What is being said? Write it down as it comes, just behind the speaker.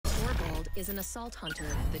is an assault hunter,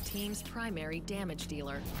 the team's primary damage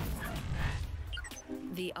dealer.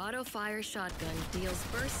 The auto-fire shotgun deals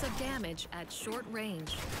bursts of damage at short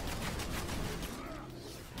range.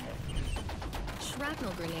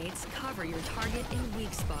 Shrapnel grenades cover your target in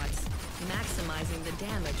weak spots, maximizing the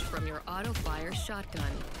damage from your auto-fire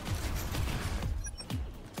shotgun.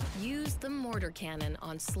 Use the mortar cannon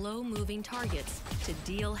on slow-moving targets to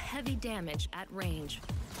deal heavy damage at range.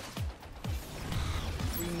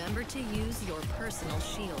 Remember to use your personal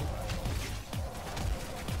shield.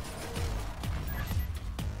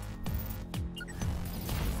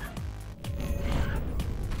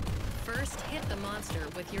 First, hit the monster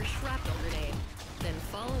with your shrapnel grenade, then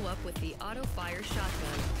follow up with the auto-fire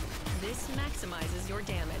shotgun. This maximizes your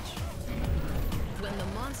damage. When the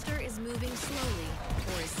monster is moving slowly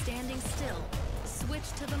or is standing still, switch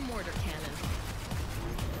to the mortar cannon.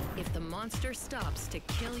 If the monster stops to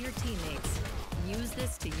kill your teammates, use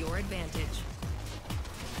this to your advantage.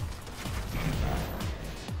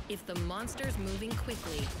 If the monster's moving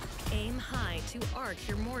quickly, aim high to arc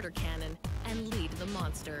your mortar cannon and lead the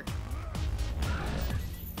monster.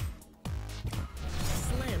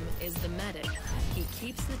 Slim is the medic. He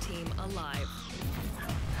keeps the team alive.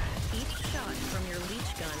 Each shot from your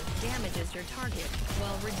leech gun damages your target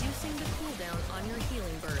while reducing the cooldown on your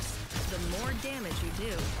healing burst. The more damage you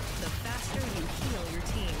do, the faster you heal your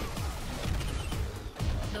team.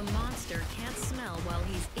 The monster can't smell while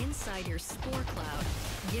he's inside your spore cloud,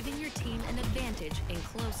 giving your team an advantage in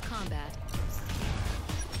close combat.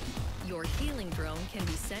 Your healing drone can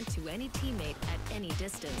be sent to any teammate at any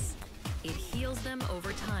distance. It heals them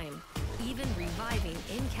over time, even reviving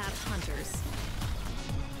in-capped hunters.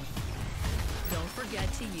 Don't forget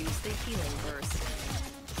to use the healing burst.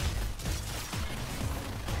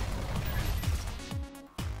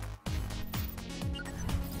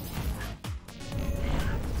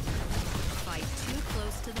 Fight too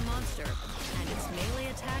close to the monster, and its melee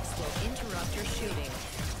attacks will interrupt your shooting.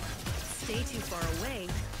 Stay too far away,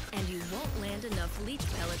 and you won't land enough leech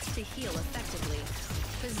pellets to heal effectively.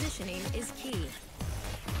 Positioning is key.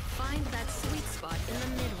 Find that sweet spot in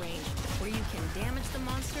the mid-range where you can damage the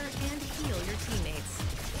monster and heal your teammates.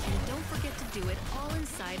 And don't forget to do it all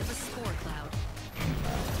inside of a spore cloud.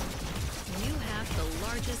 You have the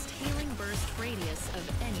largest healing burst radius of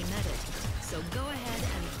any medic, so go ahead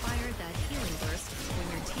and fire that healing burst when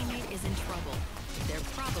your teammate is in trouble. They're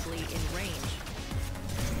probably in range.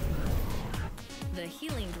 The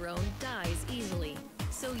healing drone dies easily,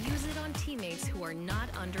 so use it on teammates who are not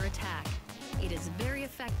under attack. It is very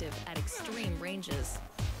effective at extreme ranges.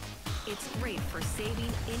 It's great for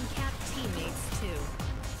saving in-capped teammates too.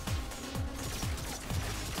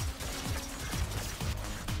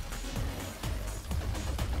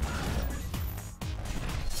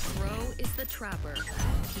 Crow is the trapper.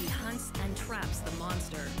 He hunts and traps the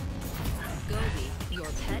monster. Gobi,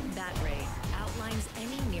 your pet bat ray, outlines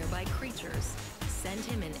any nearby creatures. Send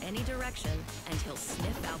him in any direction and he'll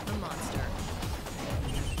sniff out the monster.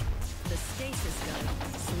 The stasis gun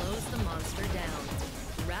slows the monster down.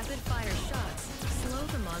 Rapid-fire shots slow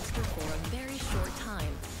the monster for a very short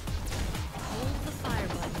time. Hold the fire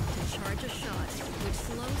button to charge a shot, which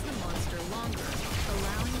slows the monster longer,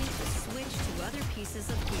 allowing you to switch to other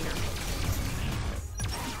pieces of gear.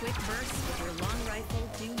 Quick bursts with your long rifle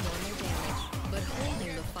do normal damage, but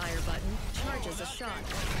holding the fire button charges a shot,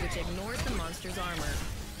 which ignores the monster's armor,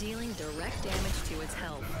 dealing direct damage to its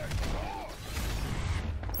health.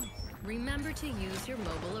 Remember to use your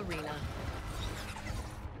mobile arena.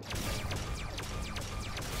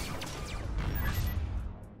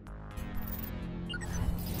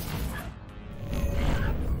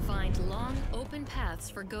 Find long, open paths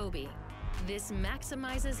for Gobi. This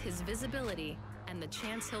maximizes his visibility and the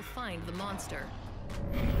chance he'll find the monster.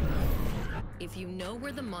 If you know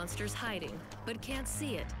where the monster's hiding, but can't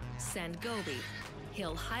see it, send Gobi.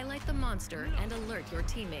 He'll highlight the monster and alert your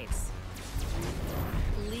teammates.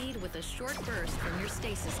 Lead with a short burst from your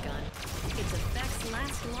stasis gun. Its effects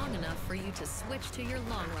last long enough for you to switch to your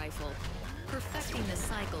long rifle. Perfecting this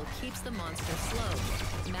cycle keeps the monster slow,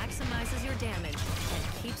 maximizes your damage, and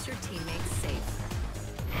keeps your teammates safe.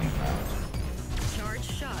 Charge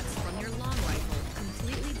shots from your long rifle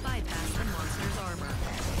completely bypass the monster's armor.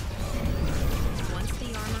 Once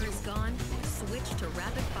the armor is gone, switch to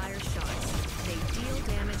rapid-fire shots. They deal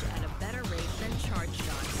damage at a better rate than charge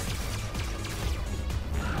shots.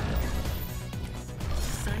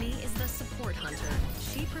 Sunny is the support hunter.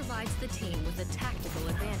 She provides the team with a tactical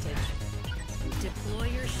advantage. Deploy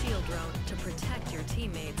your shield drone to protect your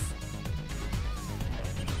teammates.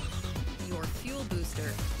 Your fuel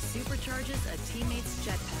booster supercharges a teammate's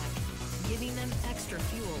jetpack, giving them extra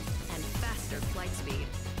fuel and fast their flight speed.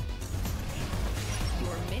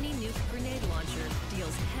 Your mini nuke grenade launcher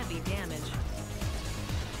deals heavy damage.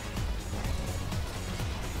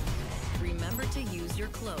 Remember to use your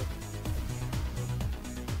cloak.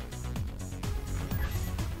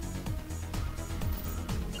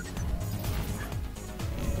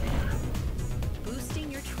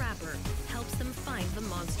 Boosting your trapper helps them find the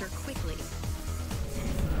monster quickly.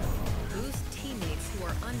 Boost teammates who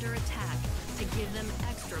are under attack to give them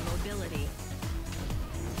extra mobility.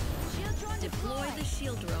 Deploy the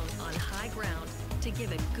shield drone on high ground to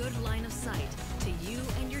give a good line of sight to you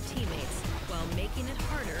and your teammates while making it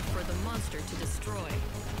harder for the monster to destroy.